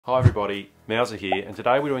Hi everybody, Mouser here, and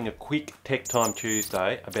today we're doing a quick Tech Time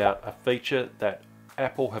Tuesday about a feature that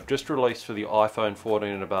Apple have just released for the iPhone 14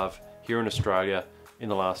 and above here in Australia in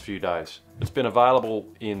the last few days. It's been available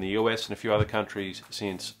in the US and a few other countries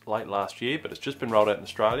since late last year, but it's just been rolled out in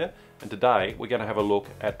Australia, and today we're going to have a look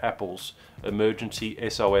at Apple's Emergency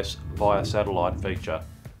SOS via satellite feature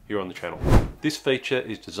here on the channel. This feature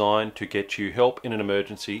is designed to get you help in an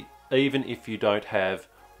emergency even if you don't have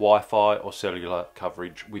Wi-Fi or cellular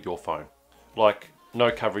coverage with your phone. Like no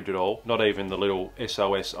coverage at all, not even the little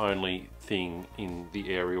SOS only thing in the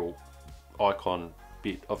aerial icon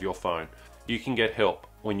bit of your phone. You can get help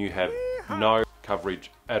when you have no coverage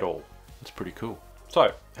at all. It's pretty cool.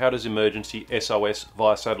 So how does Emergency SOS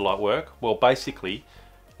via satellite work? Well, basically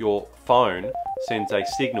your phone sends a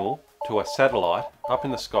signal to a satellite up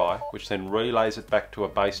in the sky, which then relays it back to a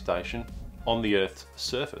base station on the Earth's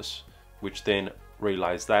surface, which then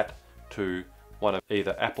relays that to one of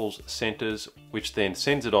either Apple's centers, which then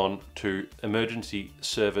sends it on to emergency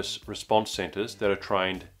service response centers that are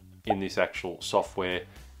trained in this actual software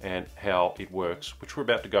and how it works, which we're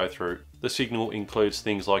about to go through. The signal includes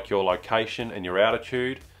things like your location and your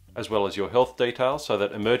altitude, as well as your health details, so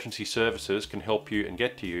that emergency services can help you and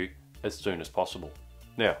get to you as soon as possible.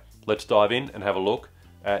 Now, let's dive in and have a look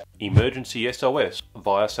at Emergency SOS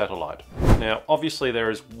via satellite. Now, obviously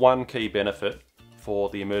there is one key benefit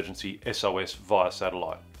for the Emergency SOS via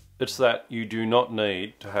satellite. It's that you do not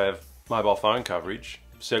need to have mobile phone coverage,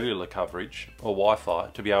 cellular coverage, or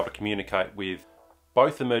Wi-Fi to be able to communicate with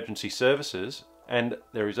both emergency services, and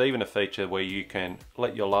there is even a feature where you can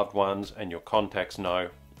let your loved ones and your contacts know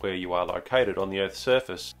where you are located on the Earth's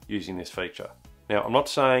surface using this feature. Now, I'm not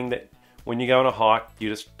saying that when you go on a hike, you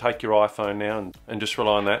just take your iPhone now and just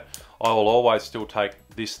rely on that. I will always still take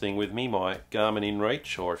this thing with me, my Garmin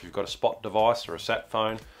inReach, or if you've got a spot device or a sat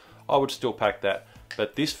phone, I would still pack that.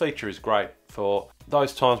 But this feature is great for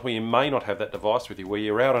those times where you may not have that device with you, where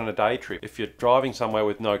you're out on a day trip. If you're driving somewhere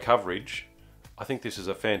with no coverage, I think this is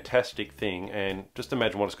a fantastic thing, and just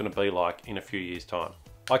imagine what it's going to be like in a few years' time.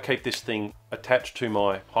 I keep this thing attached to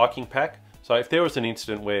my hiking pack. So if there was an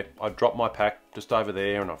incident where I dropped my pack just over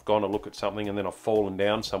there and I've gone to look at something and then I've fallen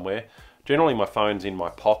down somewhere, generally my phone's in my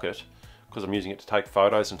pocket because I'm using it to take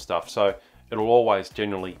photos and stuff, so it'll always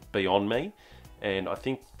generally be on me, and I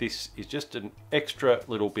think this is just an extra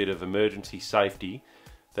little bit of emergency safety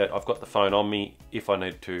that I've got the phone on me if I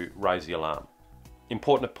need to raise the alarm.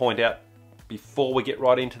 Important to point out before we get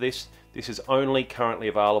right into this, this is only currently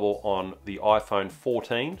available on the iPhone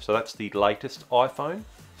 14, so that's the latest iPhone.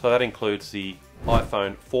 So that includes the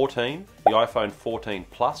iPhone 14, the iPhone 14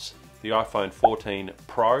 Plus, the iPhone 14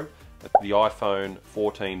 Pro, the iPhone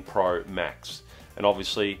 14 Pro Max. And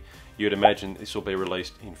obviously you'd imagine this will be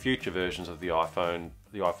released in future versions of the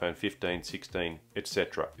iPhone 15, 16,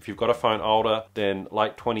 etc. If you've got a phone older than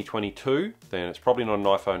late 2022, then it's probably not an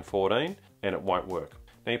iPhone 14 and it won't work.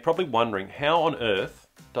 Now you're probably wondering, how on earth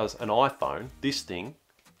does an iPhone, this thing,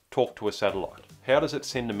 talk to a satellite? How does it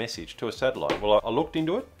send a message to a satellite? Well, I looked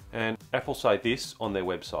into it, and Apple say this on their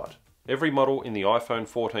website. Every model in the iPhone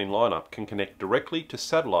 14 lineup can connect directly to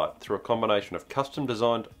satellite through a combination of custom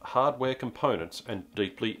designed hardware components and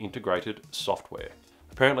deeply integrated software.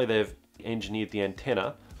 Apparently they've engineered the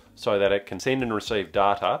antenna so that it can send and receive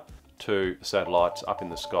data to satellites up in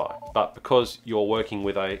the sky. But because you're working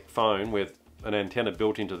with a phone with an antenna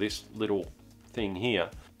built into this little thing here,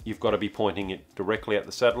 you've got to be pointing it directly at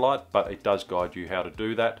the satellite, but it does guide you how to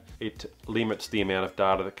do that. It limits the amount of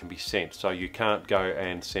data that can be sent, so you can't go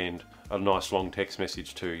and send a nice long text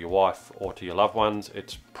message to your wife or to your loved ones.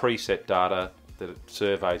 It's preset data that it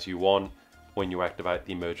surveys you on when you activate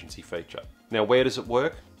the emergency feature. Now, where does it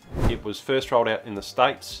work? It was first rolled out in the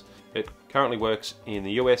States. It currently works in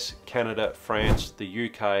the US, Canada, France, the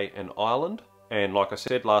UK and Ireland. And like I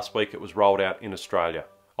said last week, it was rolled out in Australia.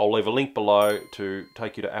 I'll leave a link below to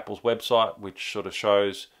take you to Apple's website, which sort of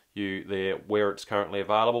shows you there where it's currently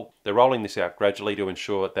available. They're rolling this out gradually to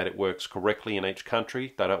ensure that it works correctly in each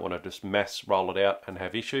country. They don't want to just mass roll it out and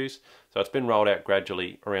have issues. So it's been rolled out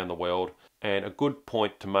gradually around the world. And a good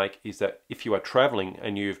point to make is that if you are traveling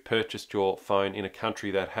and you've purchased your phone in a country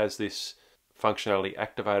that has this functionality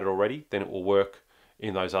activated already, then it will work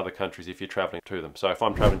in those other countries if you're traveling to them. So if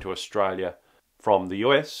I'm traveling to Australia from the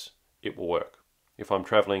US, it will work. If I'm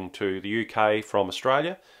traveling to the UK from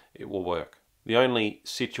Australia, it will work. The only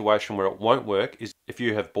situation where it won't work is if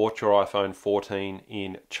you have bought your iPhone 14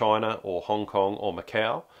 in China or Hong Kong or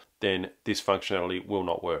Macau, then this functionality will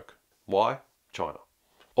not work. Why? China.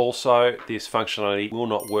 Also, this functionality will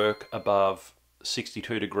not work above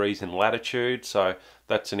 62 degrees in latitude, so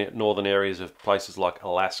that's in northern areas of places like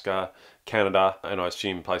Alaska, Canada, and I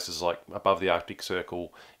assume places like above the Arctic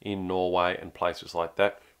Circle in Norway and places like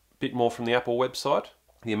that. A bit more from the Apple website.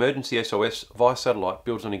 The Emergency SOS via satellite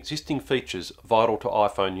builds on existing features vital to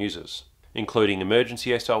iPhone users, including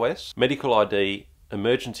Emergency SOS, Medical ID,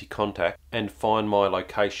 Emergency Contact, and Find My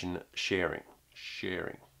Location sharing.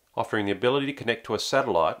 Offering the ability to connect to a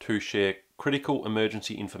satellite to share critical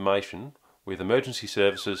emergency information with emergency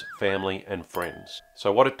services, family and friends.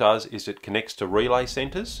 So what it does is it connects to relay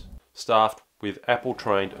centres staffed with Apple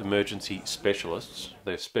trained emergency specialists.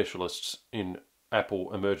 They're specialists in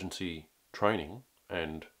Apple emergency training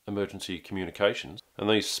and emergency communications. And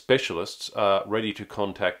these specialists are ready to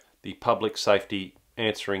contact the public safety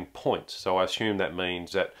answering points. So I assume that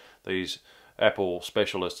means that these Apple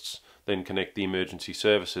specialists then connect the emergency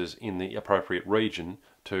services in the appropriate region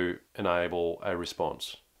to enable a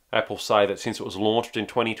response. Apple say that since it was launched in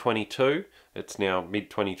 2022, it's now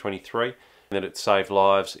mid-2023, that it saved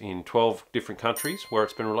lives in 12 different countries where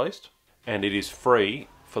it's been released, and it is free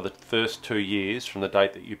for the first 2 years from the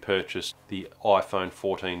date that you purchased the iPhone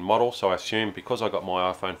 14 model. So I assume because I got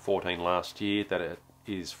my iPhone 14 last year that it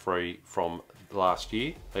is free from last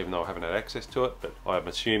year, even though I haven't had access to it, but I'm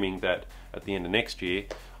assuming that at the end of next year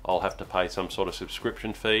I'll have to pay some sort of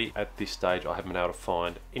subscription fee. At this stage I haven't been able to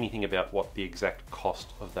find anything about what the exact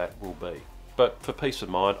cost of that will be. But for peace of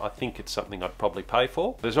mind, I think it's something I'd probably pay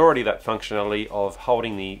for. There's already that functionality of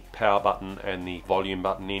holding the power button and the volume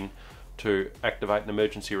button in to activate an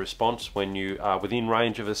emergency response when you are within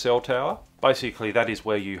range of a cell tower. Basically that is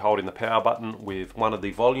where you hold in the power button with one of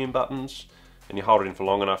the volume buttons and you hold it in for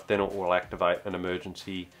long enough, then it will activate an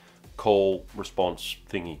emergency call response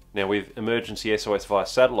thingy. Now with Emergency SOS via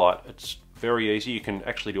satellite, it's very easy. You can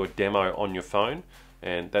actually do a demo on your phone,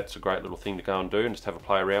 and that's a great little thing to go and do and just have a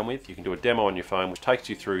play around with. You can do a demo on your phone which takes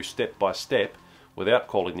you through step by step without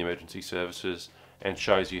calling the emergency services and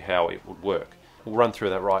shows you how it would work. We'll run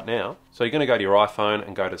through that right now. So you're going to go to your iPhone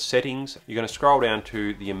and go to settings. You're going to scroll down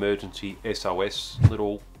to the Emergency SOS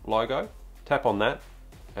little logo, tap on that,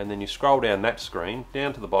 and then you scroll down that screen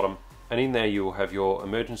down to the bottom, and in there you will have your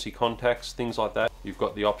emergency contacts, things like that. You've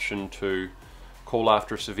got the option to call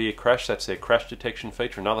after a severe crash. That's their crash detection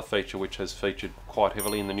feature, another feature which has featured quite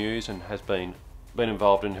heavily in the news and has been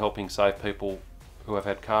involved in helping save people who have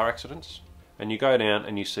had car accidents. And you go down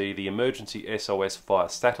and you see the Emergency SOS via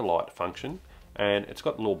satellite function, and it's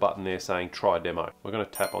got the little button there saying try demo. We're going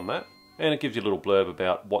to tap on that and it gives you a little blurb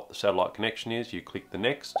about what the satellite connection is. You click the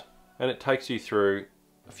next and it takes you through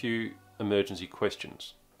a few emergency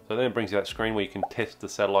questions. So then it brings you that screen where you can test the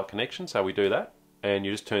satellite connection. So we do that, and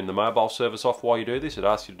you just turn the mobile service off while you do this. It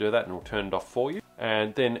asks you to do that and it'll turn it off for you.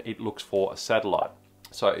 And then it looks for a satellite.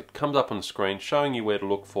 So it comes up on the screen showing you where to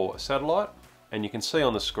look for a satellite, and you can see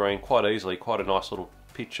on the screen quite easily quite a nice little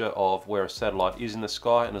picture of where a satellite is in the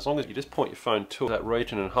sky. And as long as you just point your phone to that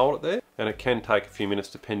region and hold it there, and it can take a few minutes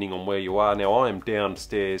depending on where you are. Now I am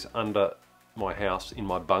downstairs under my house in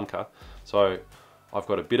my bunker, so I've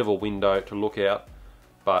got a bit of a window to look out,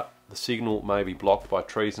 but the signal may be blocked by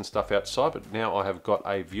trees and stuff outside. But now I have got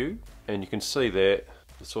a view, and you can see there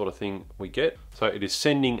the sort of thing we get. So it is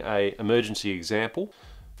sending a emergency example,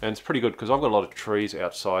 and it's pretty good because I've got a lot of trees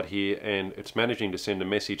outside here, and it's managing to send a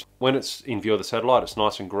message. When it's in view of the satellite, it's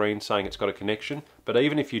nice and green saying it's got a connection, but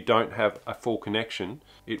even if you don't have a full connection,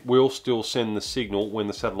 it will still send the signal when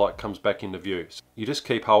the satellite comes back into view. So you just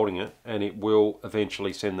keep holding it and it will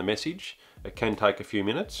eventually send the message. It can take a few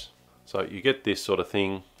minutes. So you get this sort of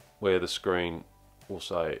thing where the screen will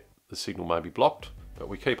say the signal may be blocked, but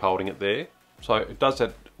we keep holding it there. So it does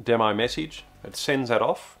that demo message, it sends that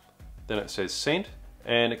off, then it says sent,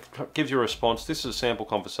 and it gives you a response. This is a sample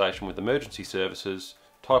conversation with emergency services,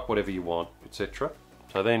 type whatever you want, etc.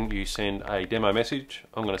 So then you send a demo message.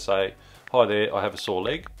 I'm going to say, hi there, I have a sore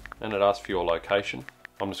leg, and it asks for your location.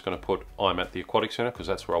 I'm just going to put I'm at the aquatic centre because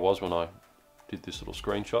that's where I was when I did this little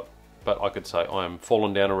screenshot. But I could say I am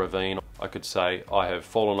fallen down a ravine. I could say I have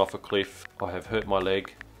fallen off a cliff. I have hurt my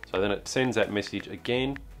leg. So then it sends that message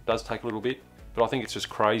again. It does take a little bit, but I think it's just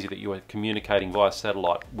crazy that you are communicating via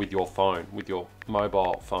satellite with your phone, with your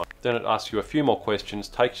mobile phone. Then it asks you a few more questions,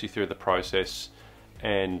 takes you through the process,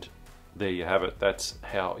 and there you have it. That's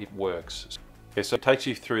how it works. Yeah, so it takes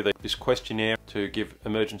you through this questionnaire to give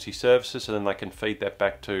emergency services, and then they can feed that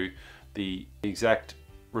back to the exact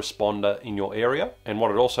responder in your area. And what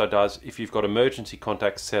it also does, if you've got emergency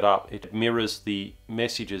contacts set up, it mirrors the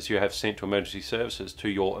messages you have sent to emergency services to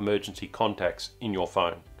your emergency contacts in your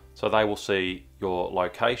phone. So they will see your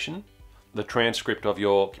location, the transcript of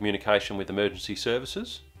your communication with emergency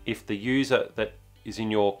services. If the user that is in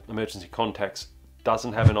your emergency contacts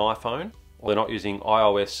doesn't have an iPhone, or they're not using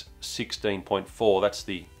iOS 16.4, that's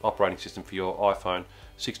the operating system for your iPhone,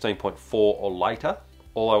 16.4 or later,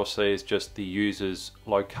 all I will see is just the user's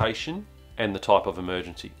location and the type of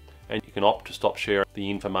emergency. And you can opt to stop sharing the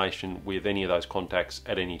information with any of those contacts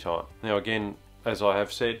at any time. Now again, as I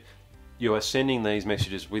have said, you are sending these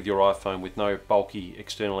messages with your iPhone with no bulky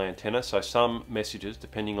external antenna, so some messages,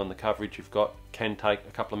 depending on the coverage you've got, can take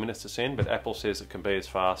a couple of minutes to send, but Apple says it can be as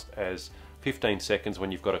fast as 15 seconds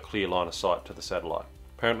when you've got a clear line of sight to the satellite.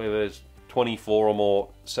 Apparently there's 24 or more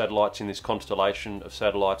satellites in this constellation of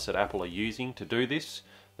satellites that Apple are using to do this.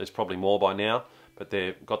 There's probably more by now, but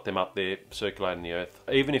they've got them up there circulating the Earth.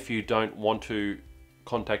 Even if you don't want to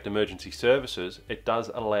contact emergency services, it does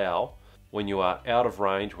allow, when you are out of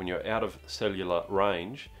range, when you're out of cellular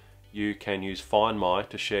range, you can use Find My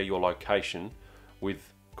to share your location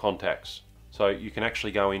with contacts. So you can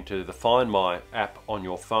actually go into the Find My app on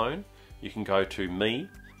your phone, you can go to Me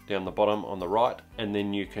down the bottom on the right, and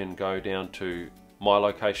then you can go down to My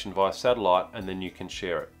Location via satellite, and then you can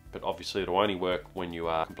share it. But obviously it'll only work when you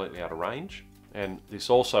are completely out of range. And this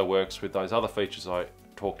also works with those other features I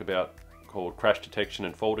talked about called crash detection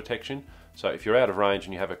and fall detection. So if you're out of range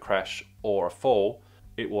and you have a crash or a fall,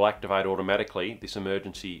 it will activate automatically this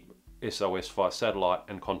emergency SOS via satellite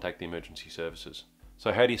and contact the emergency services.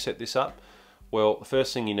 So how do you set this up? Well, the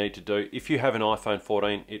first thing you need to do, if you have an iPhone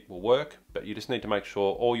 14, it will work, but you just need to make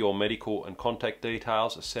sure all your medical and contact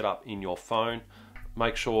details are set up in your phone.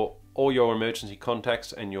 Make sure all your emergency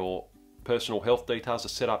contacts and your personal health details are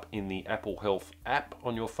set up in the Apple Health app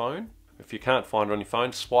on your phone. If you can't find it on your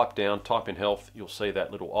phone, swipe down, type in health, you'll see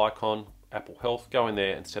that little icon, Apple Health. Go in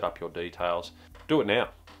there and set up your details. Do it now.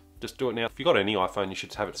 Just do it now. If you've got any iPhone, you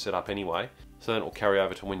should have it set up anyway, so then it will carry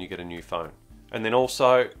over to when you get a new phone. And then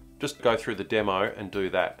also, just go through the demo and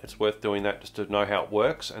do that. It's worth doing that just to know how it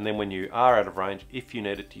works, and then when you are out of range, if you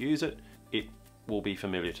needed to use it, it will be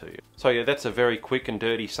familiar to you. So yeah, that's a very quick and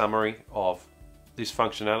dirty summary of this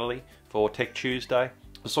functionality for Tech Tuesday.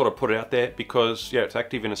 I sort of put it out there because yeah, it's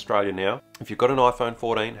active in Australia now. If you've got an iPhone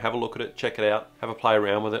 14, have a look at it, check it out, have a play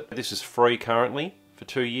around with it. This is free currently for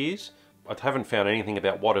 2 years. I haven't found anything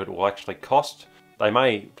about what it will actually cost. They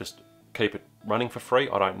may just keep it running for free,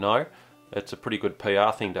 I don't know. It's a pretty good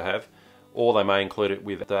PR thing to have. Or they may include it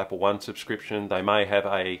with the Apple One subscription. They may have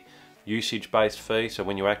a usage-based fee, so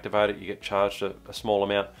when you activate it, you get charged a small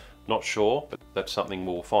amount. Not sure, but that's something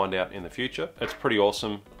we'll find out in the future. It's pretty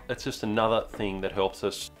awesome. It's just another thing that helps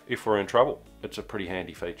us if we're in trouble. It's a pretty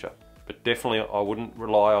handy feature. But definitely I wouldn't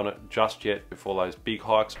rely on it just yet before those big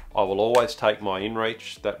hikes. I will always take my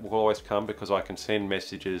inReach. That will always come because I can send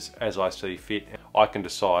messages as I see fit. I can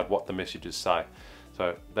decide what the messages say.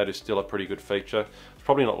 So that is still a pretty good feature. It's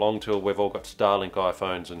probably not long till we've all got Starlink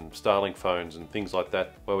iPhones and Starlink phones and things like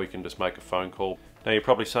that where we can just make a phone call. Now you're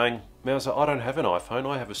probably saying, Mouser, I don't have an iPhone,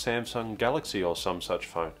 I have a Samsung Galaxy or some such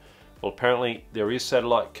phone. Well, apparently there is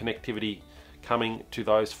satellite connectivity coming to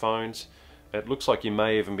those phones. It looks like you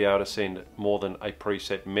may even be able to send more than a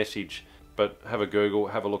preset message, but have a Google,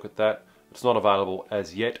 have a look at that. It's not available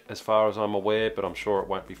as yet as far as I'm aware, but I'm sure it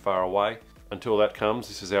won't be far away. Until that comes,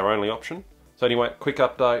 this is our only option. So anyway, quick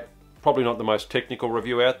update. Probably not the most technical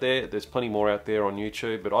review out there. There's plenty more out there on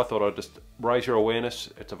YouTube, but I thought I'd just raise your awareness.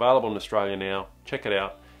 It's available in Australia now. Check it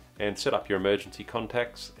out and set up your emergency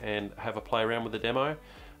contacts and have a play around with the demo.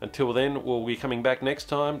 Until then, we'll be coming back next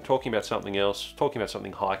time, talking about something else, talking about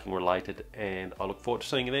something hiking related, and I look forward to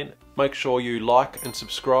seeing you then. Make sure you like and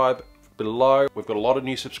subscribe below. We've got a lot of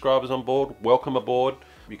new subscribers on board. Welcome aboard.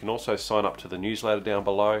 You can also sign up to the newsletter down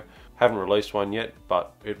below. Haven't released one yet,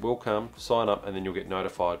 but it will come. Sign up and then you'll get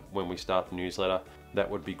notified when we start the newsletter. That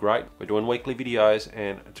would be great. We're doing weekly videos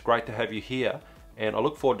and it's great to have you here, and I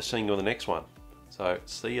look forward to seeing you on the next one. So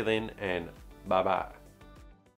see you then, and bye bye.